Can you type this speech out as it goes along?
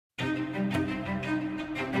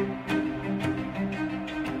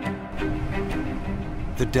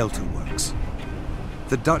the Delta works.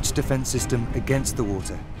 The Dutch defence system against the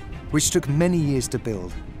water, which took many years to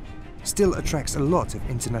build, still attracts a lot of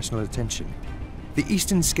international attention. The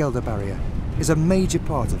Eastern Schelder barrier is a major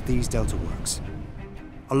part of these Delta works.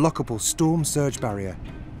 A lockable storm surge barrier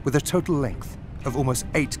with a total length of almost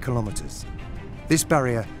 8 kilometers. This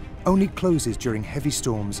barrier only closes during heavy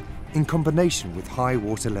storms in combination with high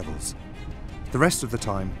water levels. The rest of the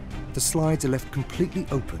time, the slides are left completely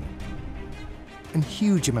open, and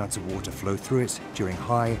huge amounts of water flow through it during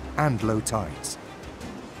high and low tides.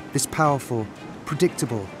 This powerful,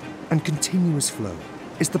 predictable, and continuous flow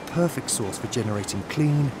is the perfect source for generating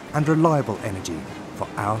clean and reliable energy for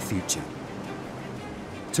our future.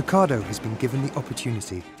 Turbines has been given the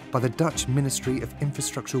opportunity by the Dutch Ministry of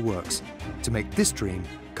Infrastructure Works to make this dream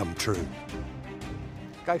come true.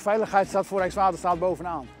 Kijk, veiligheid staat voor Rijkswaterstaat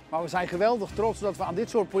bovenaan. Maar we zijn geweldig trots dat we aan dit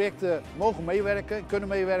soort projecten mogen meewerken, kunnen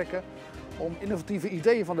meewerken, om innovatieve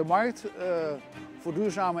ideeën van de markt voor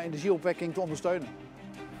duurzame energieopwekking te ondersteunen.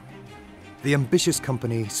 The ambitious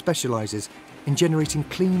company specializes in generating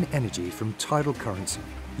clean energy from tidal currents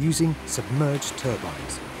using submerged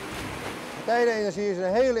turbines. Getijdenenergie is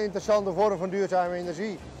een hele interessante vorm van duurzame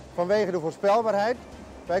energie vanwege de voorspelbaarheid.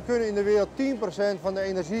 Wij kunnen in de wereld 10% van de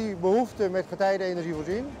energiebehoefte met getijdenenergie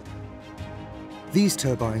voorzien. These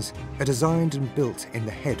turbines are designed and built in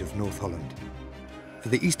the head of North Holland. For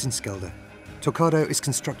the Eastern Schelder, Turbines is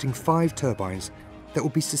constructing 5 turbines that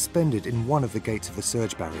will be suspended in one of the gates of the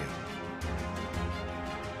surge barrier.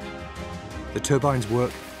 The turbines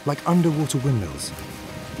work like underwater windmills.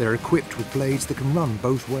 They're equipped with blades that can run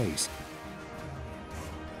both ways.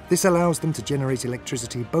 This allows them to generate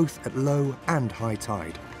electricity both at low and high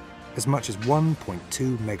tide, as much as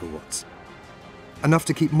 1.2 megawatts. Enough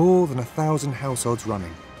to keep more than 1,000 households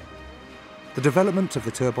running. The development of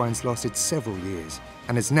the turbines lasted several years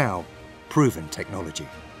and is now proven technology.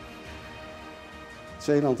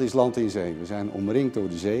 Zeeland is land in zee. We zijn omringd door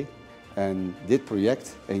de zee. En dit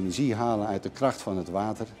project, energie halen uit de kracht van het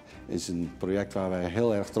water, is een project waar wij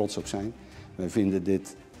heel erg trots op zijn. Wij vinden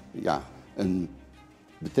dit een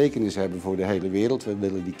betekenis hebben voor de hele wereld. We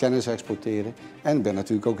willen die kennis exporteren. En ik ben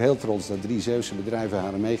natuurlijk ook heel trots dat 3 Zeeuwse bedrijven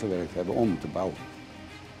aan meegewerkt hebben om te bouwen.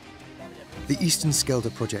 The Eastern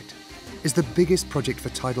Schelder project is the biggest project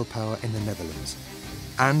for tidal power in the Netherlands.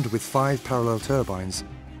 And with 5 parallel turbines,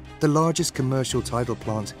 the largest commercial tidal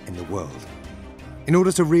plant in the world. In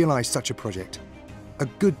order to realize such a project, a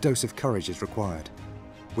good dose of courage is required,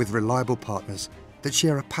 with reliable partners that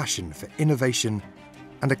share a passion for innovation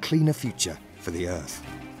and a cleaner future for the Earth.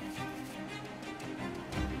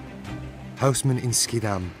 Houseman in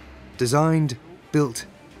Schiedam designed, built,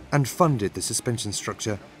 and funded the suspension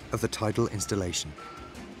structure of the tidal installation.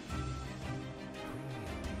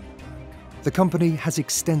 The company has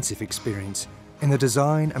extensive experience in the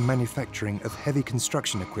design and manufacturing of heavy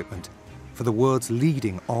construction equipment for the world's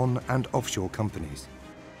leading on- and offshore companies.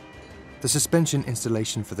 The suspension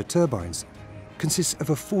installation for the turbines consists of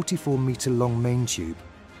a 44-metre-long main tube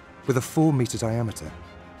with a 4-metre diameter.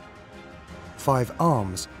 5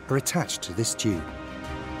 arms are attached to this tube.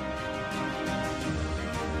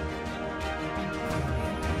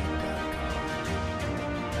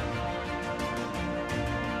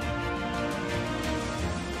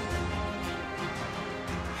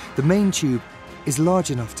 The main tube is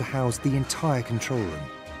large enough to house the entire control room,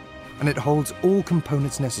 and it holds all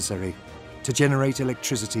components necessary to generate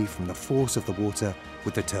electricity from the force of the water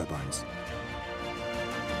with the turbines.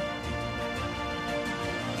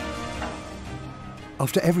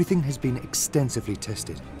 After everything has been extensively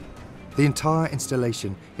tested, the entire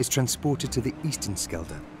installation is transported to the Eastern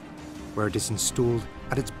Schelder, where it is installed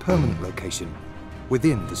at its permanent location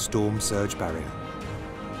within the storm surge barrier.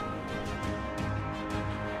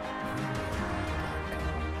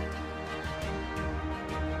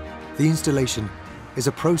 The installation is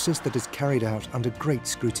a process that is carried out under great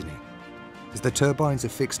scrutiny, as the turbines are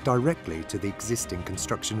fixed directly to the existing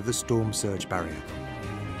construction of the storm surge barrier.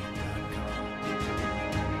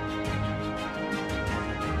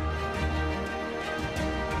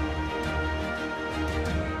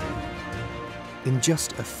 In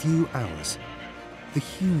just a few hours, the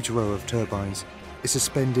huge row of turbines is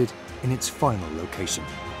suspended in its final location.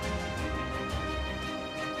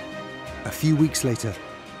 A few weeks later,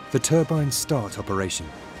 the turbines start operation.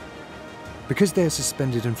 Because they are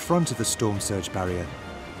suspended in front of the storm surge barrier,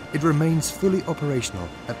 it remains fully operational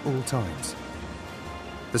at all times.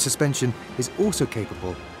 The suspension is also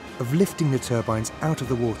capable of lifting the turbines out of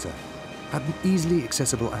the water at an easily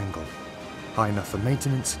accessible angle, high enough for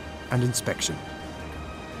maintenance and inspection.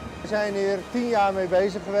 We zijn hier 10 jaar mee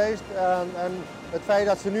bezig geweest en Het feit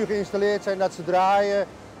dat ze nu geïnstalleerd zijn, dat ze draaien,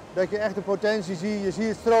 dat je echt de potentie ziet. Je ziet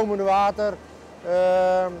het stromende water.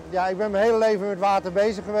 Ja, ik ben mijn hele leven met water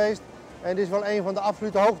bezig geweest en dit is wel een van de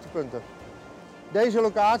absolute hoogtepunten. Deze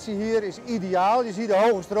locatie hier is ideaal. Je ziet de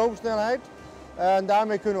hoge stroomsnelheid en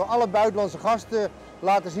daarmee kunnen we alle buitenlandse gasten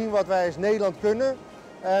laten zien wat wij als Nederland kunnen.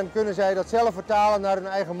 En kunnen zij dat zelf vertalen naar hun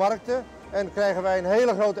eigen markten. En krijgen wij een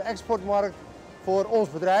hele grote exportmarkt voor ons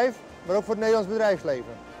bedrijf, maar ook voor het Nederlands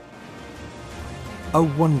bedrijfsleven. A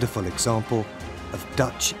wonderful example of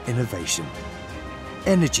Dutch innovation.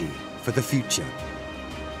 Energy for the future.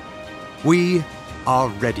 We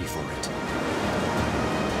are ready for it.